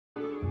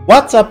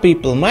What's up,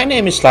 people? My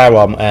name is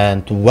Lyrom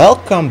and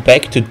welcome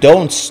back to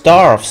Don't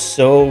Starve.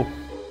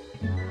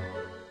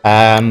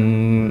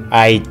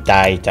 I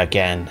died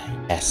again.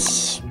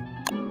 Yes.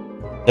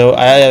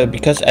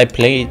 Because I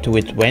played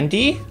with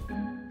Wendy.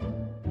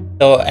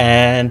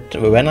 And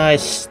when I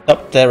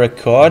stopped the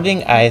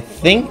recording, I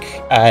think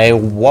I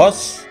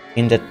was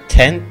in the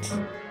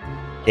 10th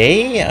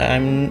day.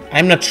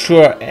 I'm not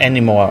sure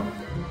anymore.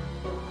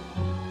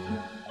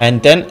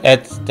 And then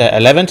at the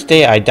 11th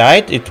day I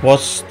died. It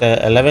was the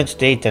 11th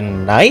day the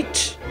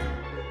night.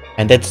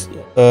 And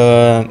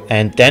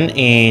then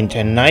in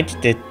the night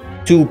the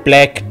two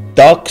black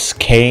dogs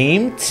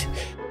came.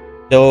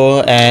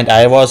 And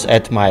I was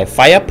at my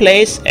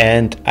fireplace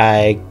and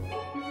I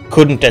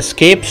couldn't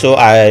escape, so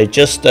I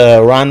just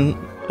ran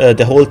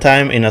the whole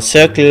time in a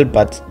circle,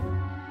 but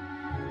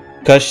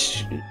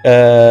because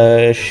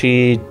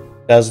she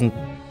doesn't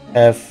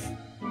have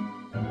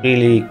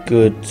really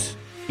good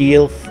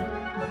health,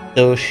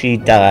 so she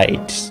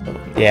died. So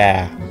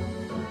yeah,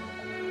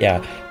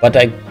 but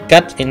I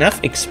got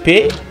enough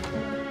XP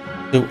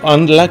to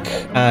unlock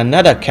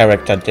another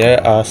character.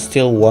 There are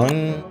still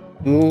 1,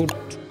 2,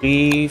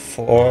 3,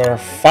 4,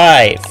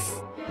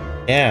 5.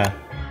 Yeah.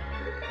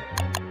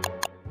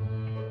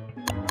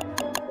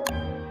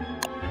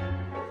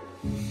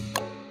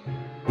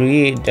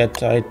 Three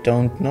that I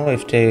don't know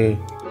if they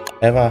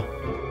ever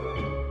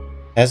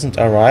hasn't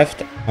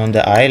arrived on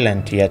the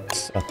island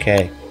yet.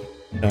 Okay.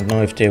 Don't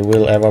know if they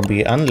will ever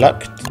be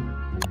unlocked.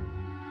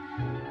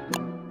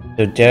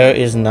 So there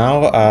is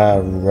now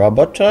a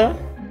roboter.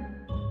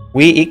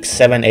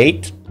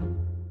 VX78.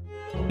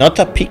 Not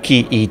a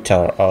picky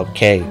eater.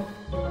 Okay.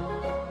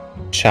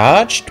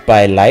 Charged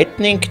by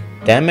lightning,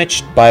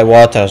 damaged by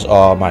waters.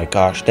 Oh my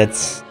gosh,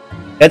 that's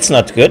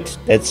not good.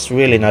 That's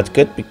really not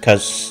good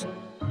because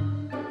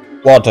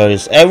water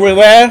is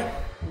everywhere.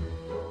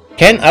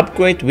 Can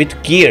upgrade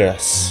with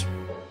gears.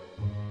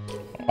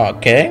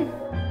 Okay.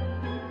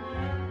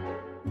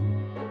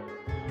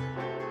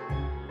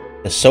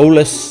 The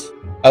soulless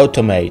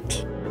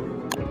automate.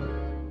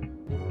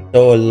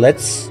 So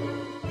let's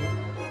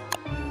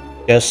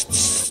just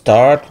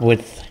start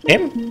with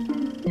him.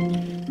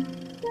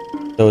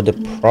 So the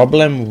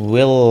problem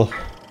will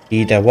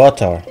be the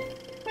water.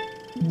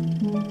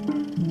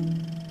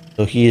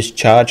 So he is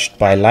charged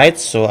by light,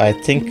 so I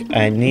think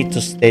I need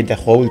to stay the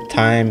whole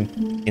time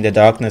in the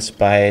darkness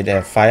by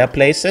the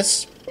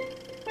fireplaces.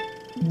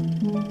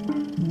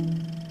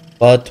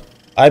 But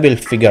I will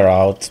figure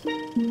out.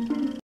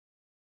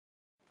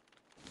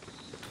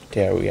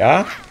 There we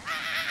are.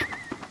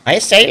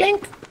 Nice sailing.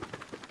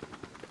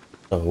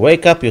 So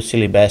wake up, you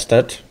silly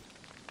bastard.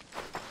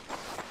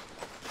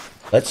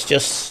 Let's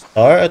just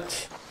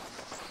start.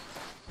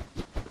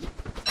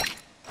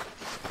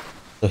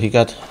 So he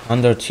got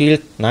 100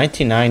 health,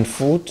 99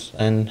 food,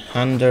 and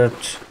 100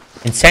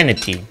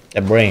 insanity.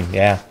 The brain,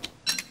 yeah.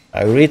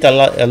 I read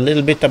a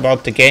little bit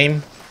about the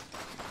game.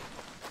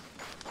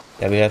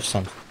 Yeah, we have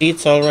some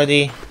seeds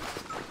already.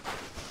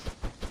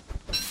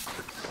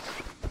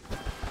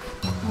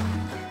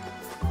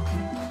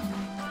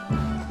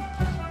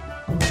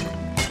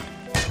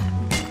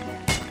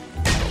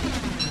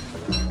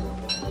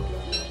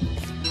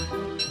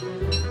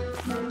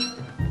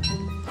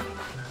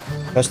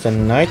 Because the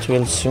night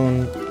will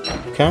soon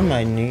come,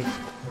 I need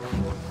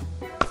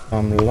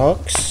some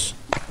logs.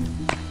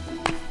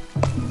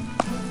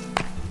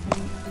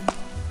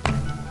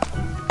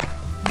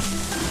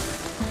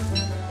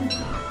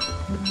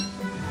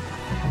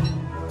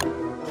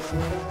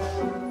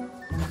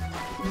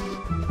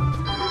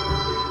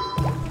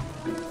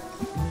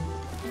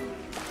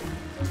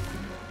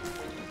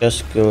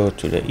 Just go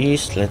to the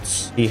east,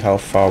 let's see how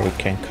far we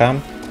can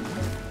come.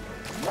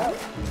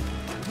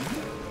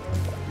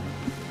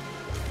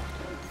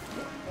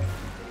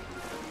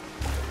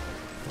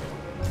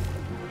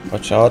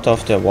 Watch out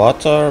of the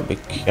water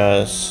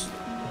because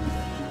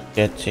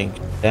getting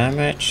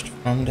damaged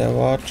from the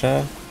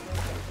water.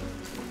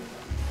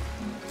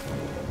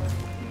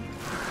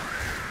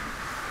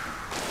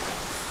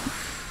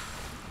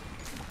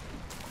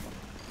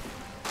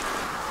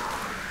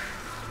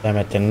 Damn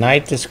it, the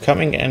night is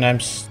coming and I'm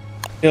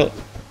still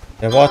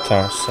in the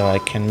water, so I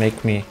can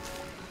make me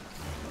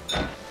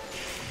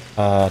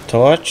a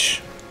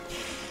torch.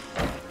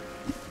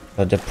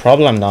 But the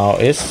problem now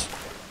is,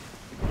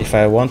 if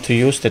I want to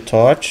use the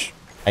torch,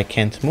 I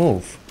can't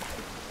move.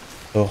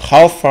 So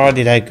how far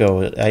did I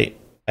go? I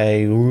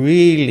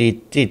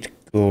really did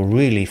go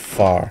really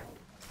far.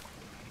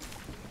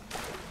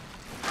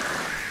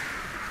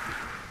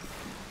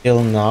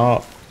 Till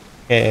now,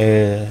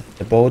 the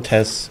boat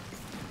has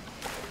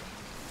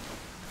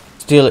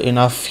still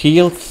enough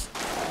health,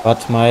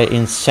 but my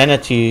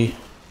insanity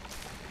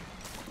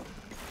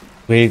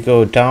will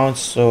go down,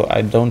 so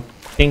I don't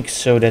think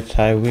so that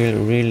I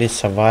will really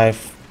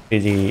survive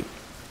pretty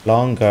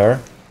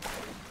longer.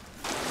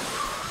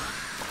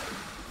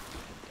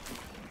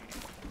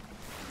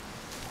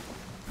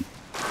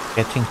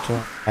 Getting to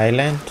an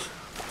island.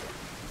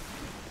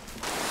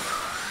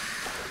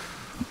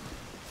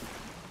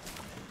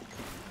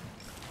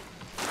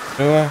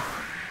 Sure.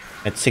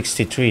 At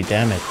 63,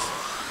 damn it.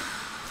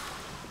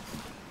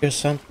 Here's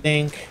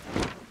something.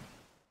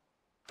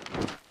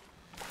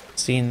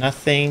 See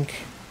nothing.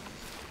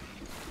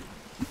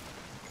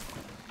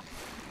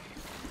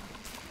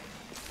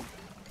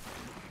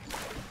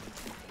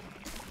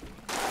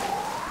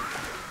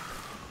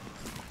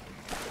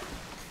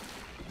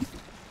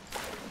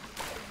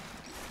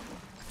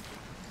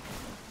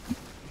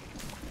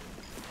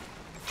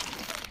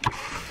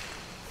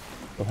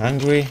 So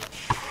hungry.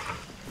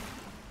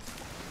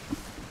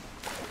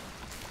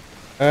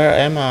 Where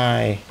am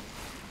I?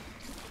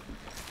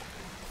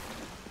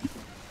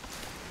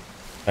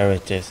 There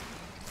it is.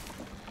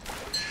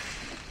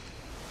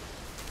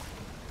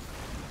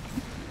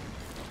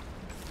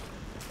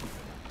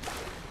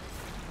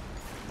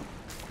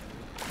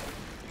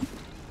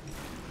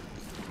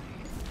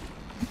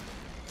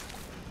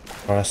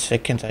 For a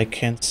second I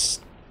can't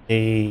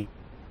stay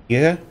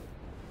here.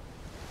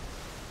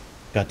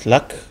 Got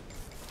luck.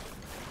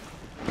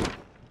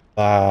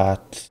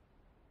 But...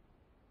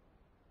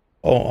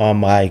 oh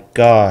my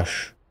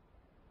gosh.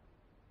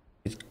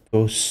 It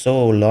goes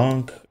so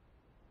long.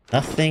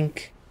 Nothing.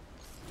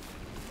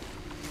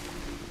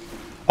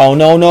 Oh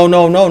no, no,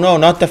 no, no, no,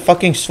 not the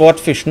fucking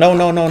swordfish. No,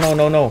 no, no, no,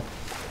 no, no.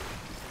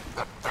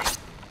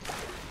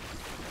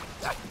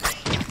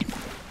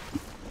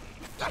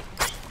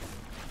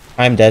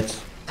 I'm dead.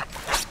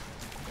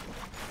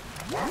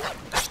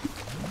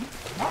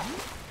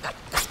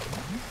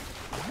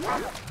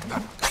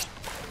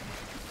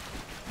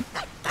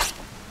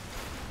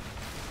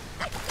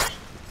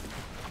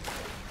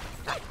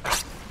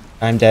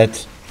 I'm dead.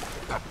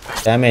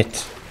 Damn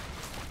it.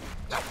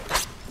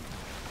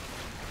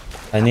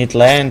 I need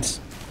land.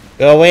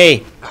 Go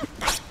away.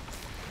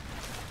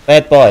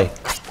 Bad boy.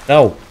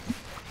 No.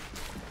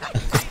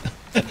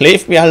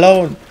 Leave me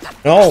alone.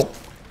 No.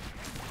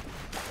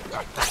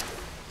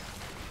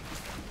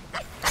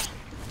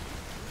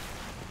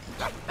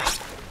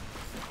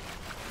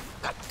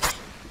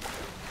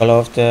 All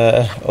of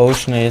the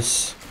ocean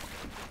is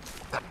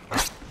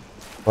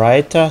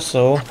brighter,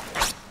 so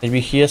maybe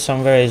here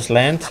somewhere is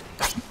land.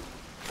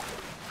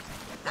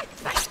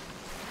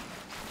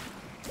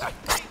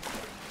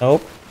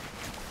 Nope.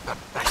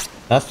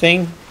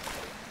 Nothing.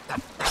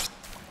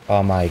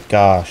 Oh my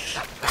gosh.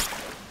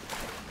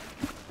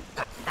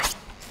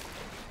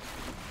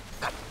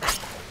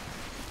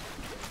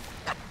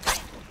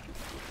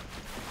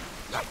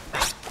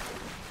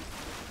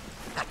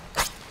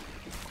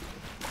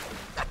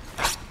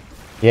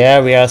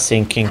 Yeah, we are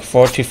sinking.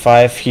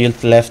 45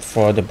 healed left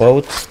for the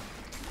boat.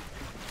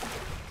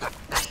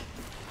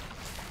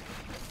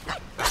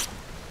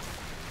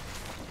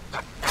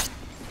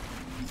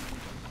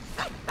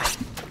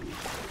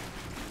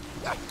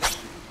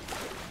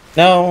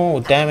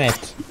 No, damn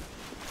it.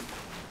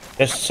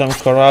 Just some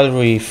coral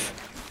reef.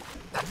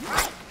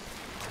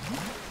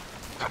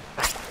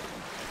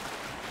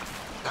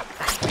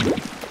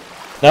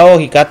 No,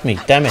 he got me,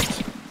 damn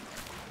it.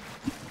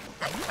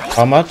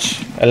 How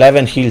much?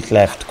 11 health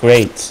left,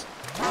 great.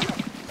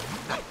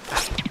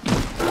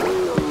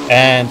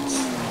 And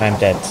I'm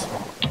dead.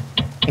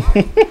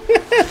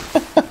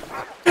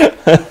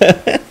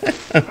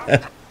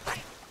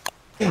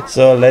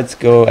 So let's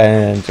go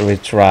and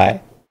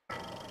retry.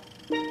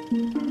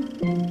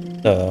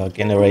 So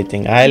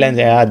generating island,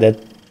 yeah, that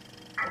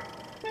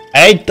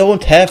I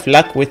don't have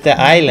luck with the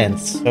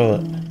islands.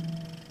 So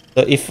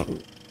if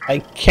I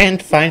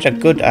can't find a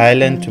good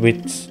island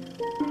with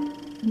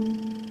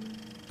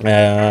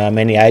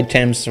many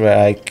items where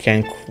I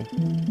can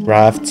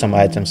craft some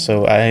items,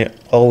 so I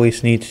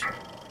always need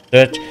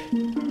search.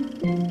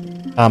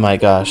 Oh my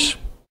gosh.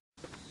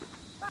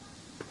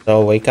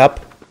 So wake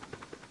up.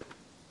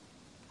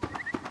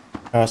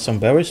 There are some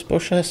berries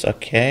bushes,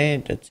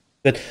 okay, that's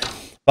good.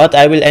 But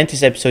I will end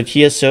this episode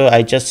here. So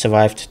I just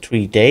survived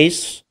 3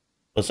 days.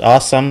 It was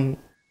awesome.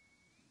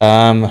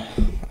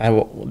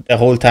 The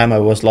whole time I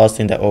was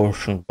lost in the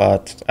ocean,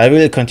 but I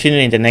will continue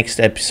in the next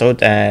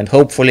episode and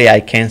hopefully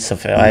I can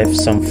survive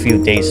some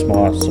few days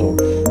more. So,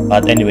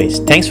 but anyways,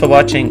 thanks for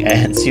watching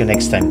and see you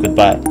next time.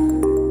 Goodbye.